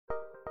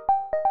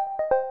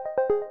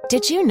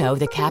Did you know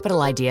the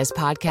Capital Ideas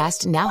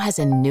podcast now has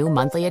a new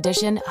monthly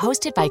edition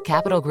hosted by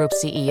Capital Group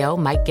CEO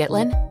Mike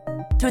Gitlin?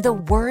 Through the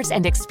words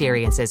and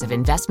experiences of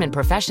investment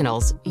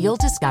professionals, you'll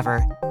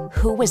discover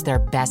who was their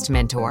best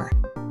mentor,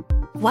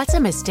 what's a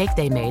mistake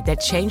they made that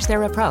changed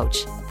their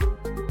approach,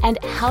 and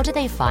how do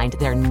they find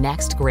their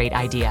next great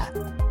idea.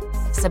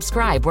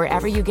 Subscribe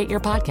wherever you get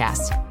your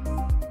podcasts.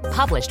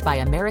 Published by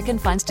American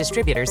Funds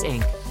Distributors,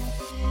 Inc.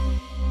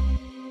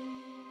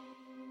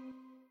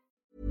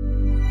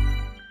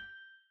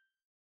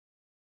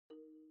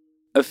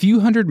 A few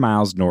hundred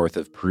miles north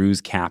of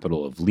Peru's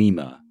capital of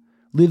Lima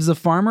lives a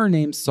farmer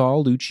named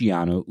Saul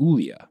Luciano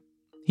Ulia.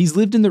 He's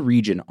lived in the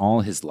region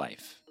all his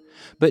life.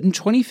 But in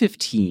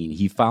 2015,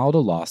 he filed a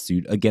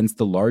lawsuit against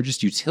the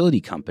largest utility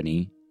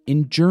company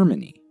in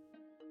Germany.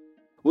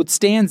 What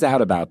stands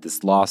out about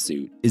this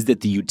lawsuit is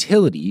that the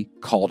utility,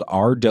 called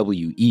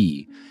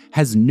RWE,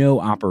 has no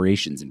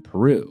operations in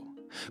Peru.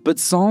 But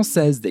Saul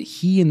says that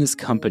he and this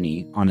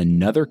company on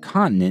another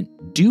continent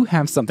do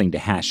have something to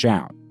hash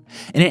out.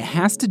 And it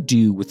has to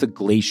do with a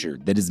glacier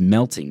that is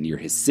melting near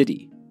his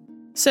city.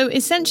 So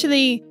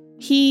essentially,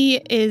 he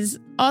is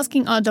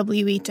asking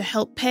RWE to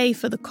help pay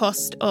for the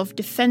cost of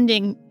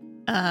defending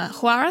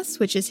Huaraz,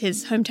 which is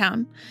his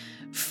hometown,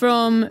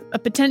 from a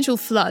potential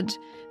flood.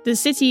 The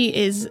city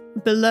is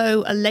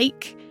below a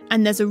lake,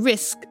 and there's a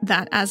risk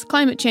that as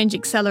climate change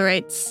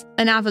accelerates,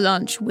 an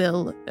avalanche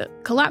will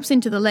collapse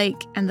into the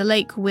lake, and the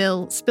lake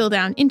will spill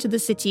down into the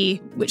city,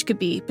 which could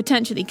be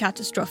potentially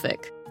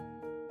catastrophic.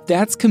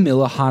 That's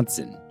Camilla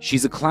Hodson.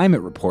 She's a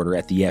climate reporter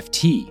at the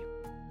FT.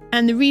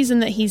 And the reason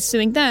that he's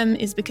suing them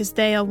is because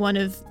they are one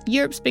of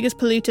Europe's biggest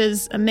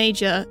polluters, a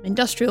major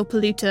industrial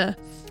polluter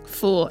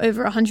for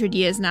over 100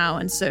 years now.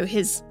 And so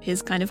his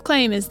kind of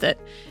claim is that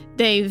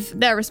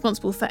they're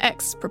responsible for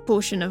X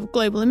proportion of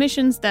global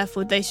emissions,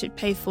 therefore they should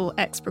pay for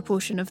X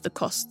proportion of the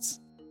costs.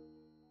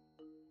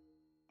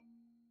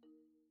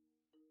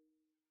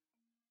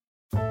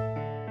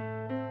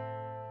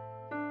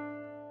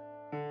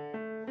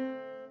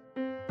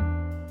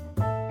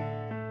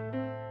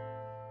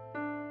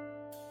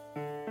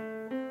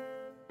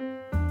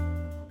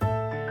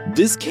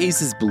 This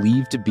case is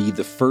believed to be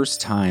the first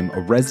time a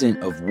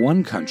resident of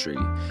one country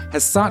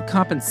has sought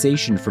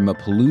compensation from a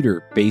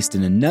polluter based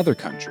in another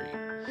country.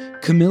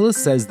 Camilla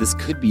says this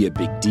could be a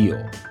big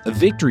deal. A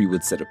victory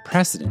would set a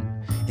precedent,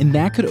 and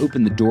that could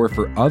open the door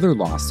for other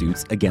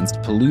lawsuits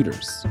against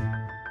polluters.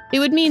 It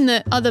would mean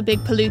that other big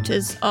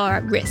polluters are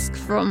at risk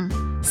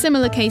from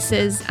similar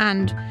cases,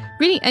 and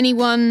really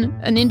anyone,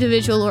 an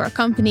individual or a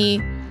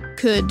company,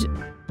 could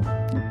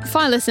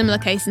file a similar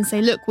case and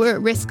say, look, we're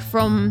at risk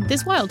from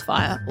this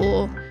wildfire,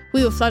 or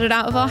we were flooded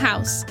out of our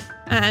house,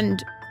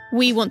 and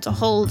we want to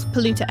hold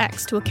polluter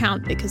X to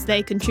account because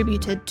they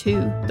contributed to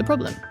the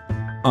problem.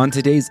 On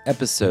today's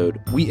episode,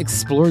 we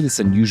explore this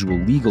unusual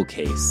legal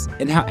case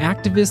and how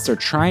activists are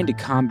trying to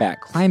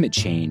combat climate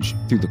change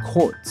through the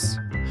courts.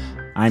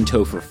 I'm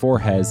Topher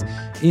Forhecz,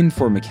 in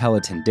for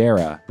Michela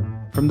Tendera.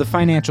 From the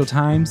Financial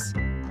Times,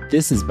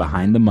 this is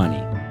Behind the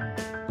Money.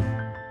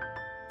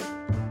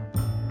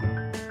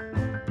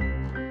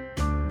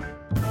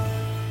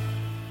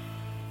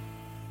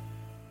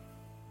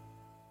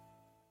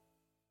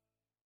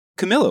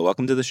 Camilla,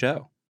 welcome to the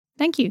show.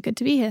 Thank you. Good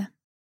to be here.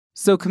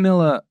 So,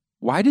 Camilla,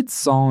 why did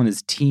Saul and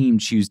his team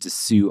choose to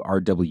sue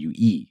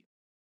RWE?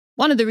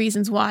 One of the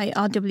reasons why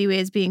RWE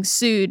is being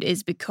sued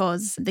is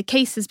because the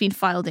case has been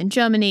filed in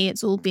Germany.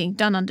 It's all being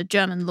done under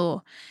German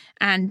law.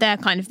 And they're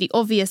kind of the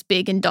obvious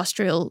big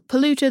industrial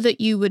polluter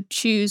that you would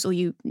choose, or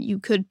you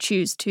could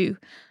choose to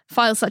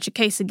file such a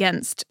case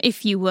against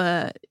if you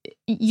were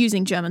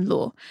using German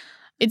law.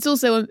 It's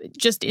also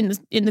just in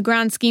the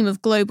grand scheme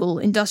of global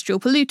industrial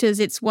polluters,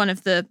 it's one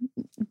of the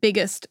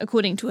biggest,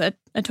 according to a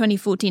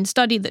 2014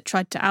 study that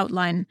tried to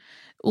outline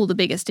all the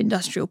biggest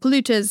industrial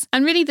polluters.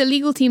 And really, the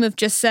legal team have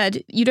just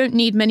said, you don't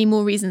need many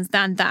more reasons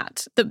than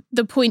that.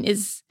 The point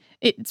is,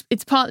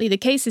 it's partly the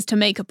case is to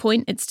make a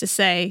point. It's to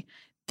say,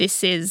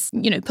 this is,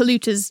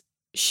 polluters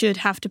should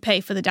have to pay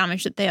for the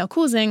damage that they are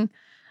causing.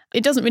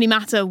 It doesn't really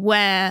matter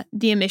where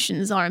the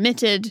emissions are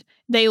emitted.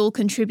 They all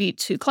contribute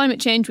to climate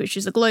change, which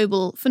is a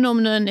global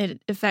phenomenon. It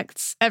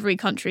affects every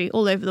country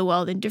all over the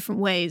world in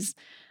different ways.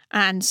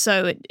 And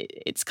so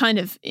it's kind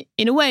of,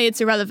 in a way, it's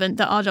irrelevant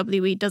that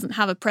RWE doesn't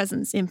have a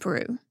presence in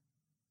Peru.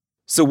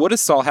 So what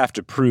does Saul have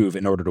to prove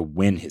in order to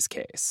win his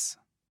case?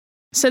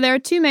 So there are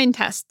two main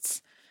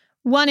tests.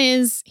 One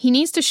is he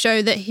needs to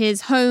show that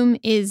his home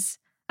is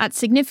at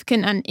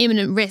significant and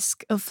imminent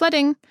risk of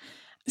flooding.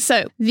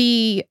 So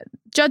the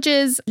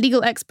judges,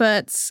 legal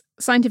experts,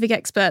 scientific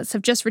experts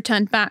have just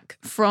returned back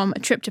from a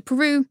trip to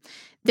Peru.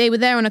 They were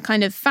there on a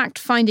kind of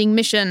fact-finding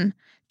mission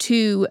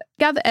to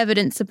gather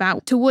evidence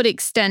about to what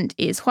extent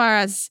is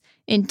Huaraz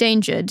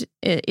endangered.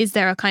 Is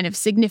there a kind of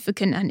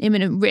significant and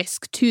imminent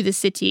risk to the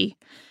city?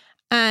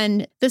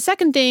 And the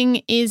second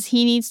thing is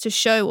he needs to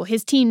show, or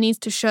his team needs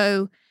to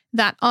show,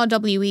 that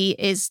RWE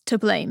is to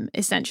blame,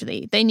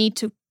 essentially. They need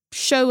to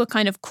show a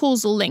kind of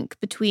causal link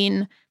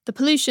between the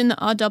pollution that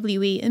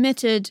RWE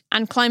emitted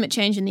and climate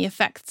change and the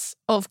effects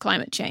of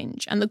climate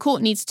change. And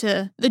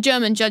the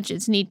German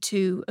judges need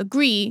to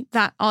agree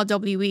that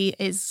RWE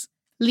is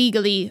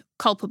legally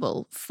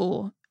culpable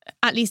for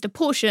at least a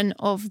portion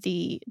of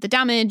the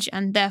damage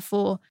and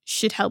therefore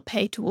should help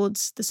pay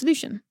towards the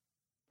solution.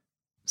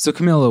 So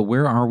Camilla,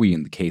 where are we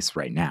in the case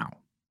right now?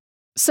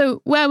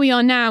 So where we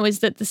are now is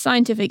that the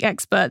scientific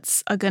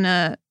experts are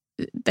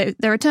they're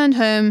returned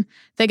home.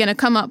 They're going to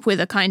come up with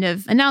a kind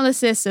of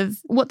analysis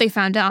of what they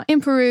found out in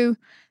Peru.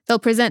 They'll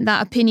present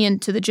that opinion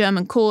to the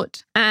German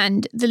court,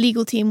 and the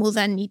legal team will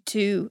then need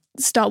to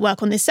start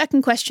work on this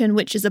second question,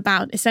 which is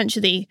about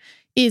essentially,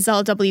 is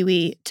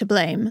RWE to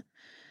blame?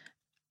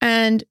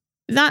 And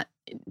that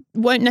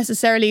won't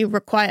necessarily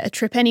require a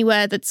trip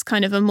anywhere. That's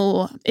kind of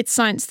it's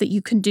science that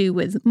you can do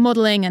with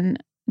modeling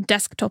and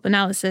desktop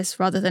analysis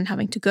rather than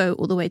having to go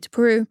all the way to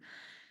Peru.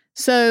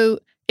 So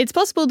it's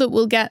possible that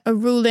we'll get a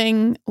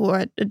ruling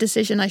or a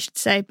decision, I should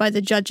say, by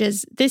the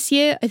judges this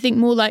year. I think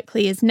more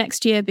likely is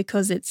next year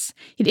because it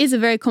is a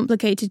very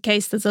complicated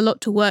case. There's a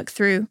lot to work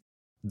through.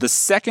 The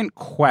second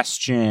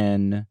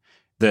question,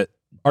 that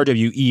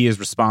RWE is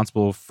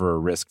responsible for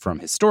risk from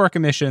historic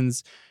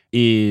emissions,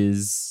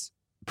 is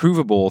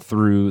provable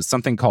through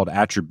something called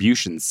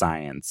attribution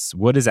science.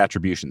 What is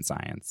attribution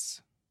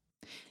science?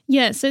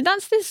 Yeah, so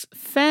that's this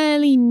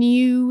fairly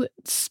new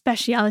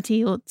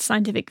speciality or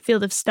scientific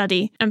field of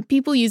study, and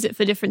people use it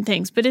for different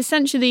things. But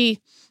essentially,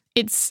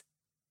 it's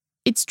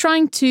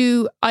trying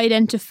to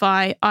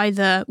identify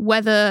either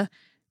whether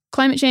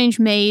climate change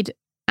made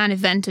an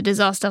event, a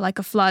disaster like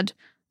a flood,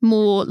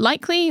 more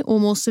likely or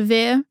more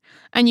severe.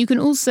 And you can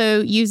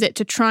also use it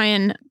to try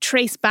and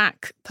trace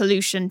back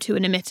pollution to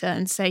an emitter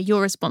and say,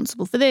 you're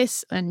responsible for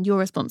this and you're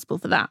responsible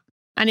for that.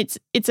 And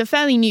it's a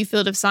fairly new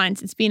field of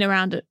science. It's been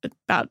around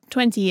about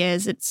 20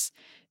 years. It's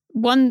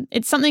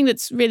something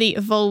that's really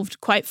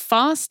evolved quite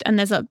fast, and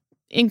there's a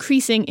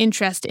increasing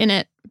interest in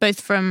it,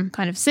 both from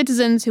kind of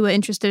citizens who are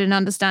interested in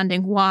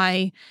understanding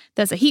why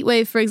there's a heat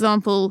wave, for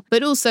example,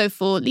 but also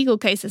for legal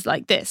cases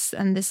like this,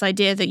 and this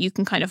idea that you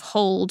can kind of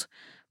hold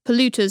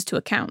polluters to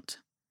account.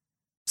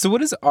 So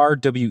what is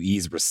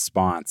RWE's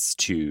response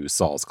to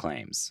Sol's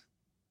claims?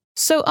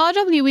 So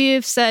RWE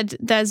have said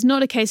there's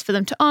not a case for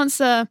them to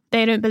answer.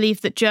 They don't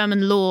believe that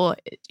German law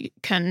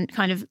can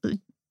kind of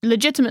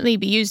legitimately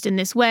be used in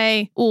this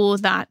way, or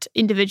that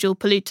individual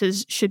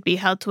polluters should be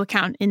held to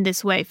account in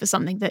this way for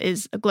something that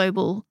is a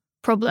global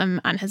problem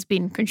and has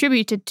been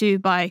contributed to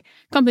by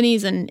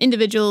companies and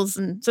individuals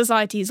and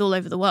societies all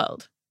over the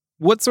world.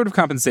 What sort of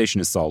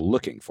compensation is Sol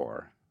looking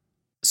for?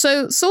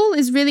 So Sol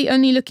is really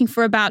only looking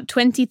for about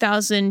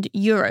 20,000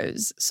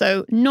 euros,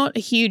 so not a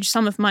huge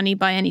sum of money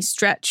by any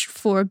stretch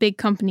for a big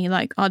company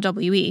like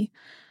RWE.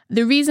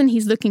 The reason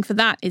he's looking for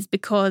that is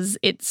because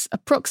it's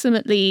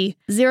approximately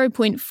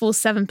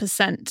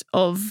 0.47%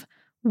 of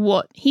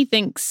what he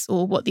thinks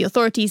or what the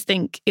authorities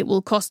think it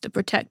will cost to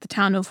protect the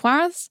town of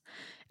Huaraz.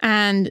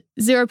 And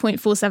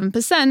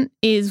 0.47%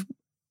 is,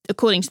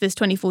 according to this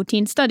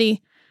 2014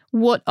 study,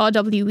 what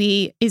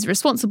RWE is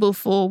responsible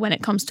for when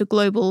it comes to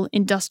global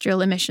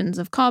industrial emissions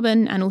of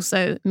carbon and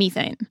also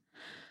methane.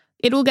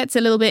 It all gets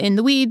a little bit in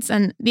the weeds,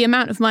 and the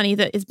amount of money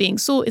that is being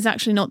sought is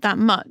actually not that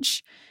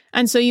much.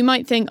 And so you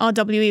might think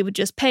RWE would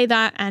just pay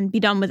that and be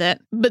done with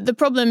it. But the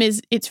problem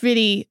is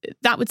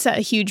that would set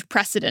a huge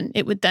precedent.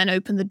 It would then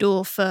open the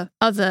door for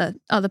other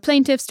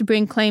plaintiffs to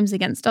bring claims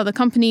against other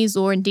companies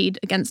or indeed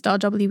against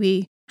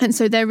RWE. And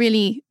so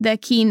they're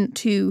keen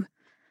to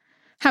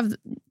have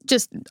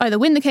just either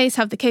win the case,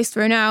 have the case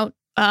thrown out,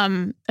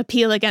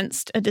 appeal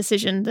against a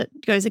decision that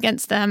goes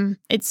against them.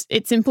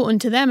 It's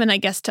important to them, and I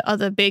guess to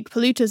other big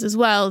polluters as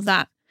well,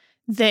 that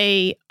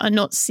they are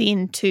not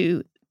seen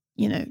to,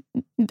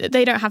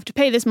 they don't have to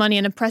pay this money,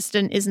 and a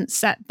precedent isn't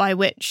set by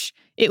which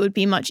it would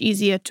be much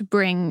easier to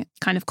bring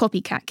kind of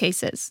copycat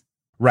cases.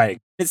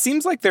 Right. It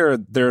seems like there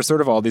are sort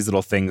of all these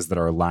little things that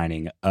are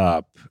lining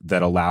up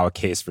that allow a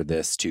case for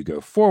this to go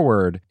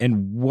forward.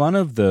 And one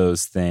of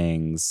those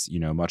things,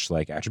 much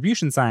like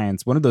attribution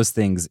science, one of those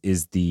things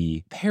is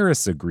the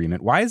Paris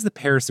Agreement. Why is the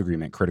Paris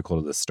Agreement critical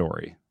to this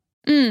story?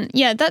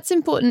 Yeah, that's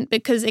important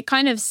because it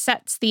kind of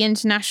sets the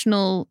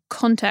international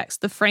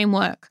context, the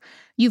framework.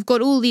 You've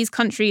got all these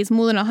countries,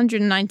 more than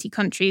 190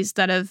 countries,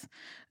 that have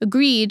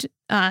agreed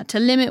to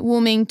limit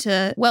warming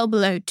to well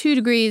below 2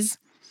 degrees.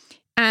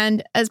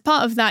 And as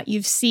part of that,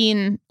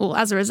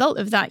 as a result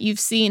of that, you've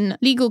seen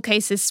legal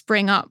cases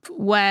spring up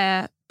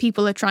where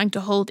people are trying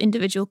to hold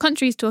individual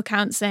countries to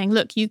account, saying,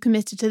 look, you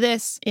committed to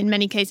this. In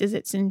many cases,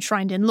 it's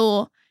enshrined in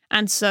law.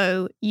 And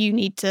so you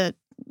need to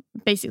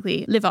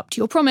basically live up to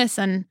your promise.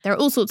 And there are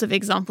all sorts of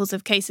examples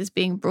of cases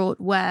being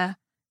brought where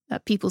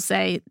people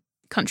say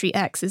country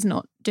X is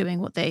not doing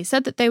what they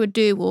said that they would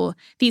do, or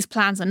these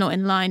plans are not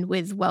in line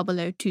with well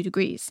below 2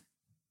 degrees.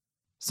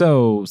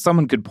 So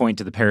someone could point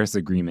to the Paris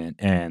Agreement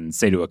and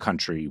say to a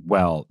country,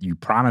 well, you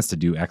promised to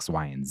do X,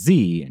 Y, and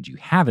Z, and you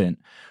haven't,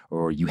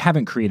 or you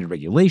haven't created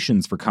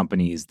regulations for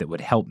companies that would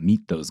help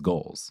meet those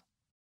goals.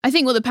 I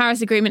think what the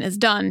Paris Agreement has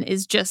done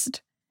is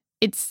just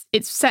it's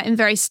set in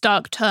very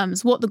stark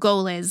terms what the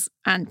goal is,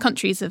 and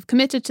countries have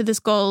committed to this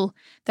goal.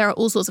 There are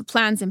all sorts of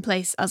plans in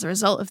place as a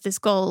result of this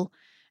goal.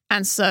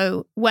 And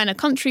so when a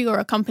country or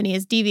a company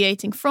is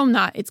deviating from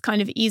that, it's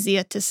kind of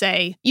easier to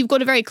say, you've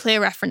got a very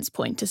clear reference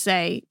point to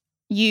say,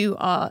 you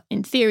are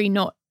in theory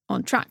not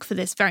on track for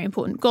this very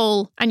important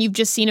goal. And you've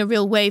just seen a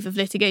real wave of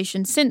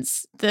litigation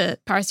since the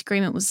Paris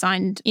Agreement was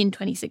signed in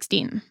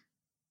 2016.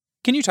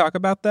 Can you talk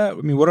about that?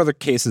 I mean, what other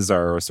cases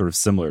are sort of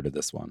similar to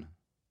this one?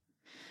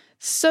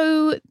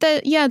 So,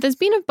 there's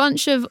been a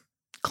bunch of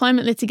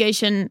climate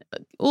litigation,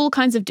 all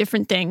kinds of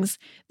different things.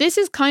 This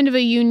is kind of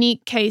a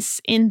unique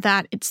case in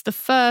that it's the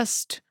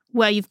first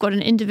where you've got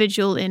an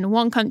individual in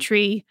one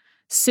country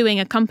suing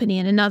a company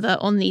in another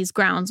on these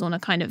grounds, on a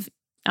kind of,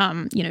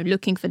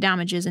 looking for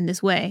damages in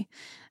this way,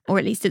 or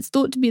at least it's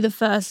thought to be the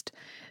first.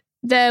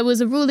 There was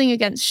a ruling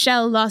against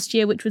Shell last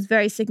year, which was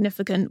very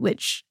significant,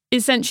 which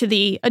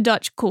essentially a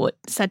Dutch court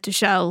said to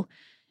Shell,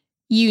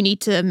 you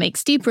need to make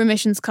steeper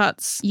emissions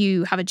cuts.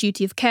 You have a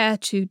duty of care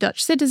to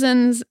Dutch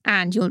citizens,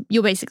 and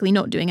you're basically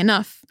not doing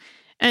enough.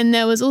 And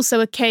there was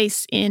also a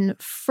case in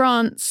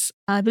France,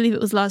 I believe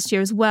it was last year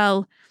as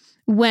well,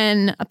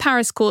 when a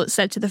Paris court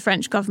said to the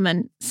French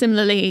government,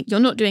 similarly, you're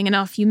not doing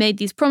enough. You made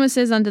these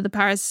promises under the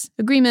Paris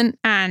Agreement,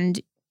 and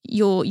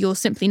you're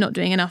simply not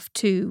doing enough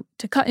to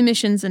cut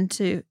emissions and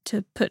to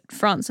put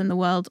France and the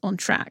world on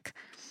track.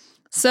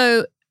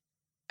 So,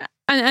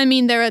 I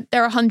mean, there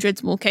are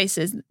hundreds more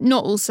cases,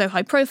 not all so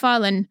high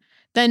profile, and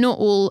they're not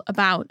all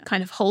about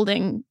kind of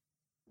holding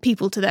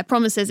people to their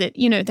promises. There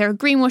are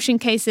greenwashing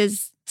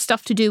cases,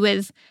 stuff to do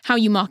with how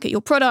you market your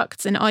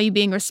products and are you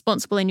being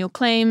responsible in your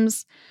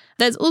claims.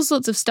 There's all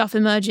sorts of stuff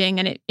emerging,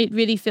 and it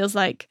really feels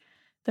like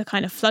the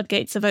kind of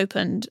floodgates have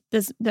opened.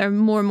 There are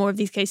more and more of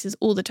these cases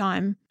all the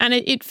time. And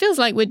it feels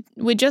like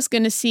we're just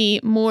going to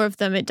see more of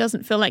them. It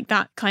doesn't feel like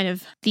that kind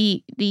of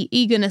the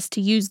eagerness to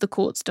use the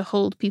courts to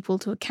hold people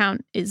to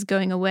account is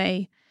going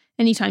away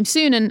anytime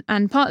soon.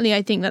 And partly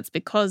I think that's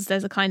because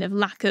there's a kind of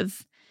lack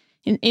of,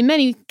 in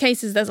many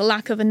cases, there's a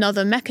lack of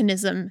another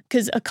mechanism,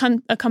 because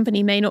a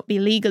company may not be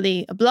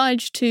legally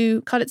obliged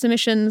to cut its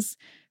emissions.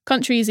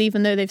 Countries,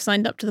 even though they've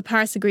signed up to the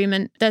Paris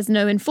Agreement, there's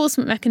no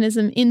enforcement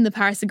mechanism in the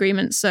Paris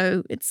Agreement.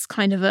 So it's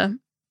kind of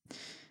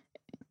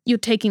you're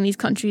taking these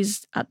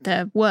countries at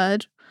their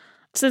word.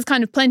 So there's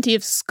kind of plenty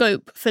of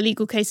scope for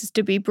legal cases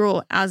to be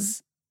brought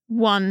as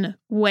one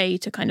way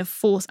to kind of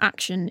force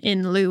action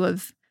in lieu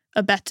of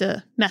a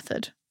better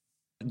method.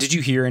 Did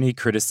you hear any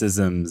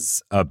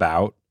criticisms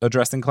about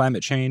addressing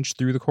climate change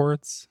through the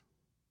courts?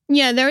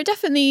 Yeah, there are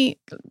definitely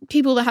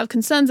people that have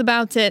concerns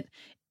about it.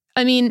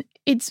 I mean,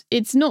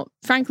 it's not,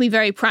 frankly,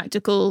 very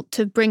practical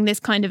to bring this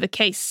kind of a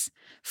case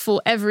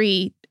for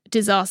every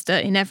disaster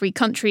in every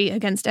country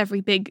against every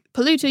big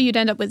polluter. You'd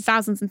end up with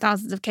thousands and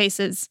thousands of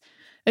cases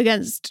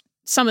against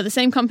some of the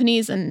same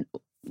companies and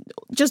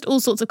just all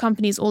sorts of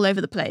companies all over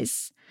the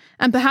place.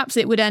 And perhaps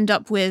it would end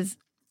up with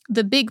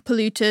the big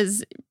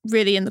polluters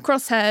really in the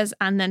crosshairs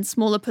and then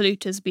smaller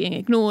polluters being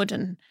ignored.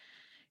 And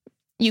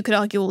you could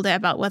argue all day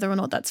about whether or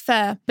not that's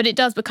fair, but it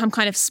does become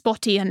kind of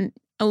spotty and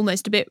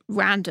almost a bit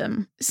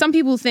random. Some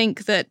people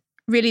think that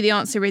really the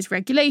answer is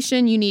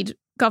regulation. You need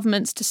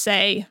governments to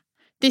say,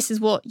 this is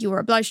what you are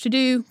obliged to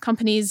do,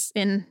 companies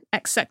in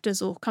X sectors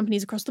or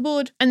companies across the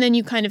board. And then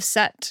you kind of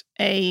set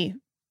a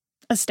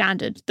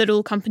standard that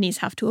all companies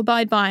have to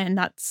abide by. And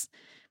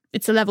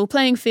it's a level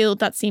playing field.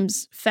 That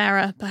seems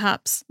fairer,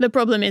 perhaps. The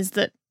problem is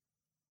that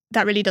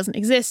really doesn't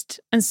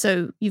exist. And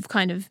so you've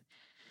kind of,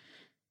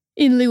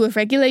 in lieu of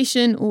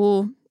regulation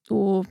or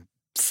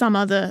some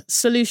other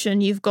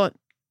solution, you've got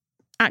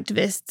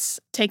activists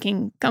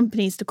taking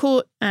companies to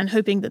court and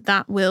hoping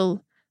that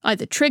will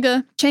either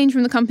trigger change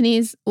from the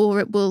companies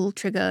or it will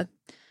trigger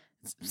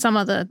some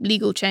other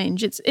legal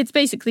change. It's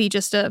basically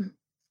just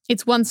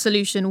it's one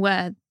solution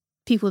where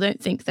people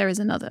don't think there is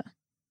another.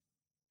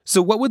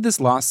 So what would this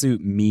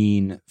lawsuit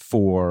mean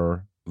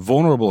for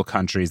vulnerable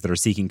countries that are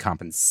seeking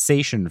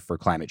compensation for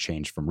climate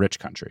change from rich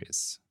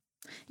countries?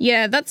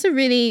 Yeah, that's a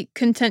really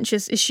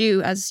contentious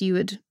issue, as you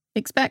would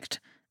expect.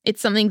 It's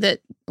something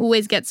that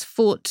always gets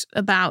fought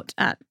about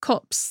at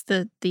COPs,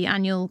 the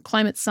annual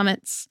climate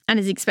summits, and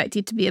is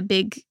expected to be a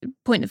big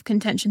point of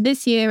contention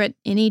this year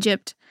in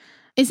Egypt.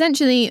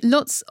 Essentially,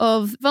 lots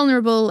of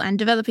vulnerable and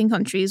developing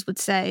countries would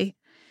say,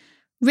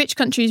 rich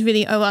countries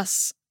really owe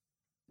us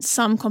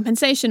some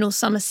compensation or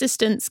some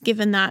assistance,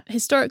 given that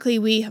historically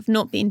we have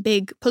not been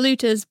big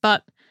polluters,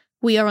 but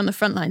we are on the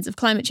front lines of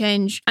climate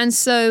change. And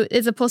so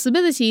there's a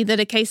possibility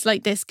that a case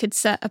like this could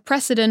set a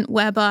precedent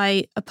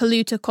whereby a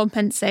polluter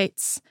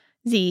compensates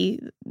the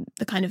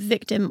kind of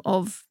victim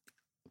of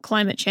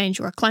climate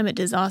change or a climate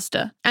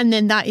disaster. And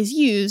then that is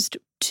used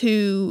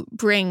to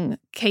bring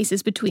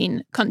cases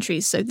between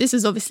countries. So this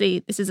is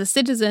a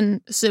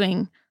citizen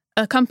suing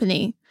a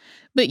company,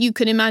 but you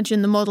can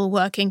imagine the model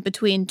working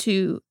between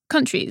two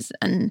countries.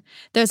 And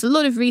there's a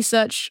lot of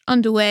research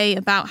underway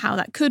about how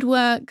that could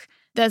work.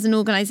 There's an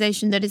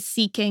organization that is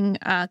seeking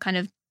kind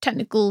of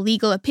technical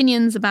legal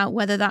opinions about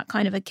whether that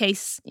kind of a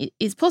case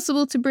is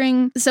possible to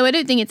bring. So I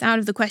don't think it's out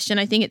of the question.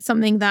 I think it's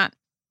something that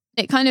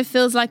It kind of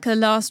feels like a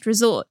last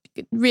resort.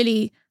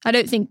 Really, I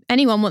don't think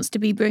anyone wants to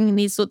be bringing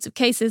these sorts of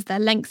cases. They're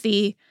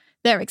lengthy,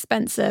 they're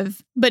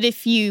expensive. But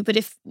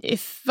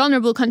if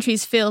vulnerable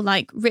countries feel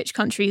like rich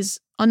countries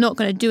are not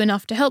going to do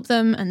enough to help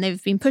them, and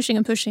they've been pushing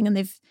and pushing, and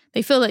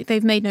they feel like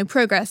they've made no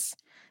progress,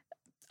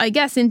 I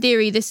guess in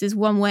theory this is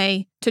one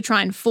way to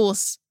try and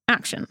force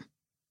action.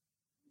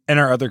 And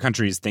are other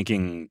countries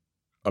thinking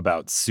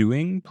about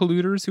suing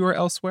polluters who are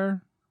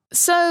elsewhere?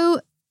 So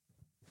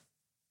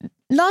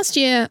last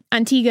year,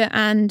 Antigua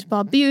and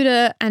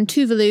Barbuda and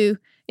Tuvalu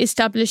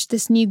established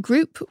this new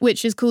group,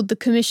 which is called the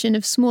Commission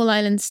of Small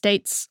Island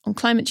States on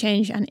Climate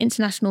Change and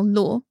International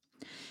Law.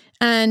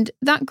 And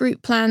that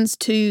group plans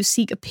to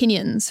seek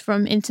opinions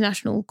from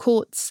international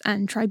courts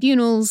and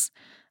tribunals,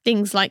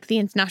 things like the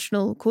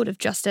International Court of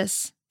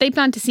Justice. They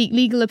plan to seek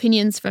legal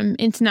opinions from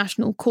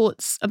international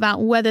courts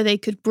about whether they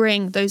could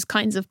bring those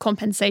kinds of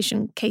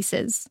compensation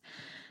cases.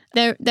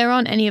 There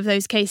aren't any of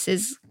those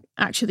cases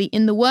actually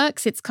in the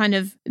works. It's kind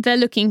of, they're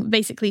looking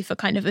basically for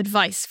kind of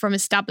advice from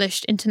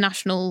established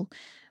international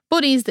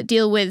bodies that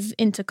deal with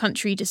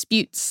inter-country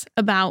disputes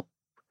about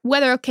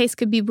whether a case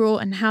could be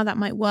brought and how that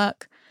might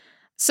work.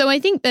 So I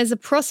think there's a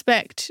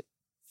prospect.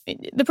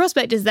 The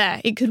prospect is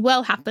there. It could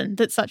well happen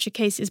that such a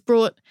case is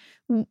brought.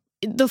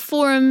 The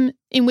forum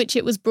in which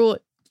it was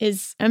brought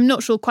is, I'm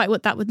not sure quite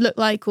what that would look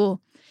like or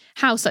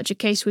how such a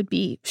case would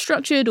be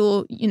structured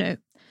or,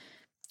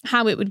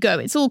 how it would go.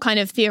 It's all kind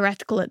of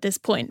theoretical at this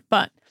point,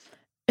 but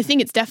I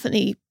think it's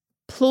definitely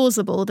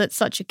plausible that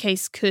such a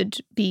case could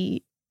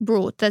be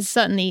brought. There's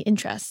certainly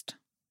interest.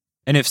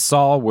 And if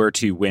Saul were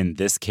to win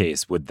this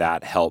case, would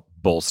that help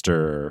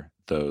bolster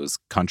those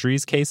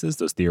countries' cases,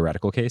 those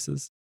theoretical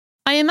cases?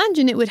 I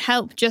imagine it would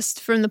help just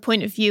from the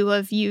point of view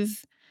of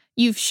you've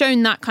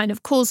shown that kind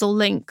of causal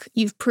link,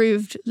 you've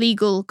proved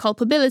legal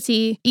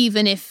culpability,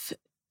 even if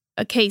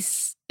a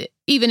case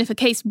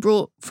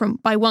brought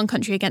by one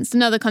country against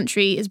another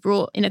country is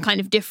brought in a kind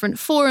of different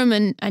forum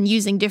and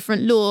using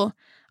different law.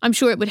 I'm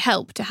sure it would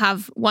help to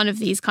have one of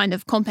these kind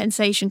of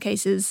compensation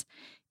cases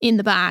in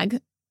the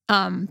bag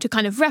to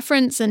kind of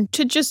reference and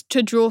to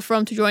draw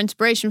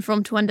inspiration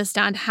from, to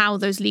understand how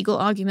those legal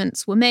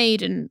arguments were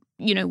made and,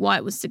 why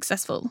it was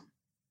successful.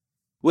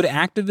 Would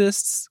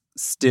activists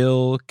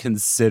still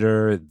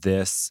consider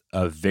this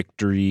a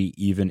victory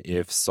even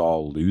if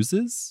Saul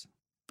loses?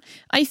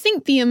 I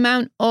think the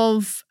amount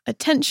of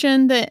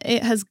attention that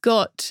it has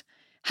got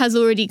has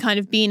already kind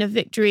of been a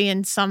victory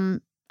in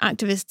some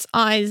activists'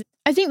 eyes.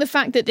 I think the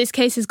fact that this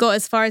case has got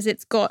as far as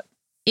it's got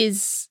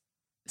is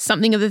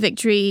something of a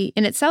victory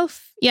in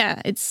itself.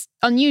 Yeah, it's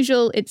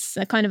unusual. It's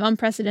a kind of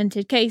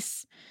unprecedented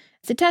case.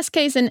 It's a test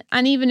case. And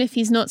even if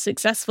he's not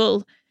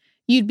successful,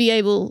 you'd be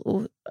able,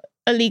 or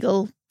a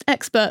legal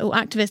expert or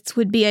activists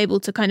would be able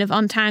to kind of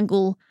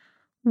untangle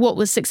what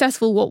was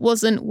successful, what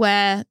wasn't,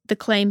 where the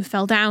claim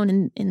fell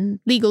down in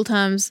legal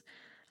terms.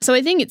 So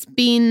I think it's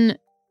been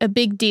a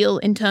big deal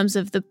in terms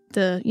of the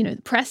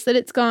press that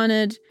it's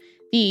garnered,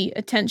 the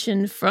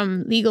attention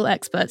from legal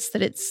experts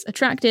that it's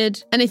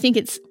attracted. And I think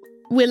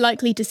we're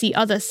likely to see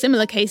other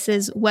similar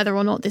cases, whether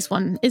or not this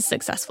one is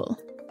successful.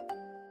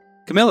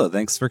 Camilla,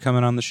 thanks for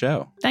coming on the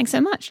show. Thanks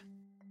so much.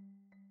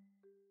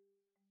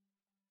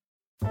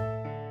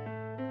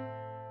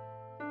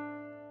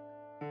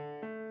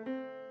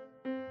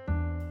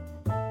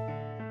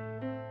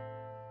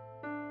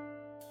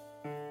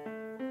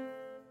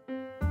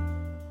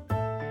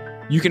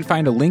 You can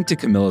find a link to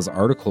Camilla's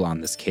article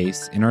on this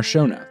case in our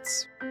show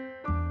notes.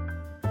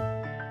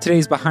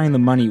 Today's Behind the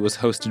Money was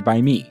hosted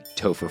by me,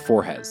 Topher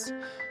Forges.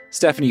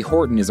 Stephanie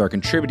Horton is our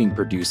contributing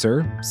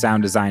producer,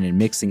 sound design and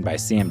mixing by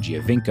Sam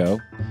Giovinco.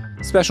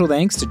 Special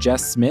thanks to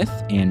Jess Smith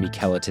and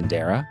Michela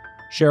Tendera.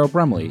 Cheryl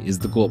Brumley is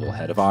the global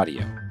head of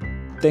audio.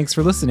 Thanks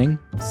for listening.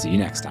 See you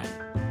next time.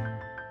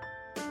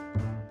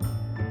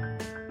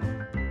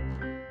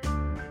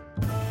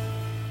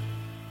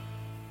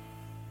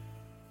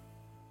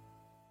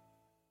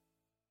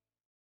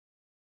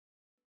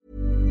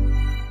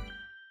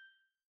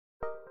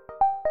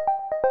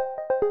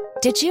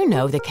 Did you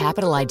know the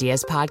Capital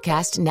Ideas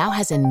podcast now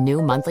has a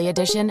new monthly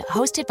edition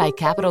hosted by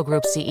Capital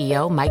Group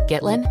CEO Mike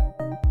Gitlin?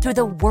 Through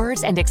the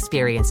words and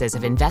experiences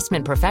of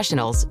investment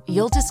professionals,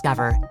 you'll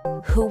discover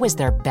who was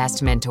their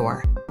best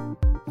mentor,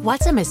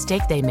 what's a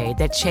mistake they made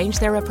that changed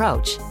their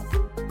approach,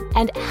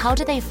 and how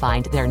do they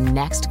find their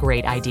next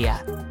great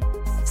idea.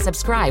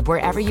 Subscribe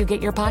wherever you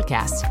get your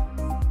podcasts.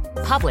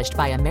 Published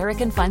by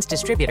American Funds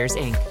Distributors,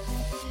 Inc.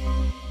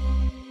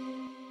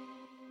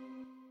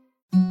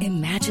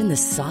 Imagine the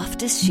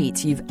softest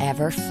sheets you've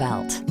ever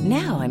felt.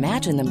 Now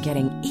imagine them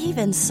getting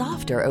even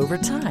softer over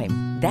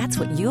time. That's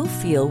what you'll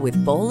feel with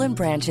Boll &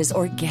 Branch's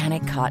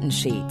organic cotton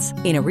sheets.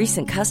 In a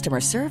recent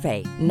customer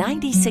survey,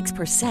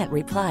 96%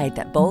 replied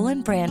that Boll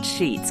 & Branch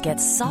sheets get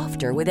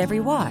softer with every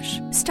wash.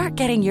 Start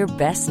getting your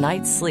best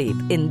night's sleep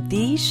in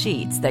these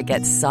sheets that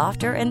get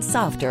softer and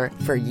softer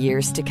for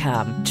years to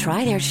come.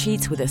 Try their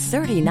sheets with a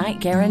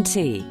 30-night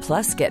guarantee.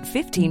 Plus, get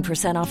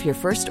 15% off your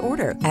first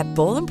order at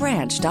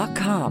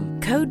bollandbranch.com.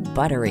 Code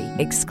BUTTERY.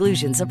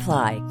 Exclusions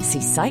apply.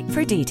 See site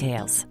for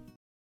details.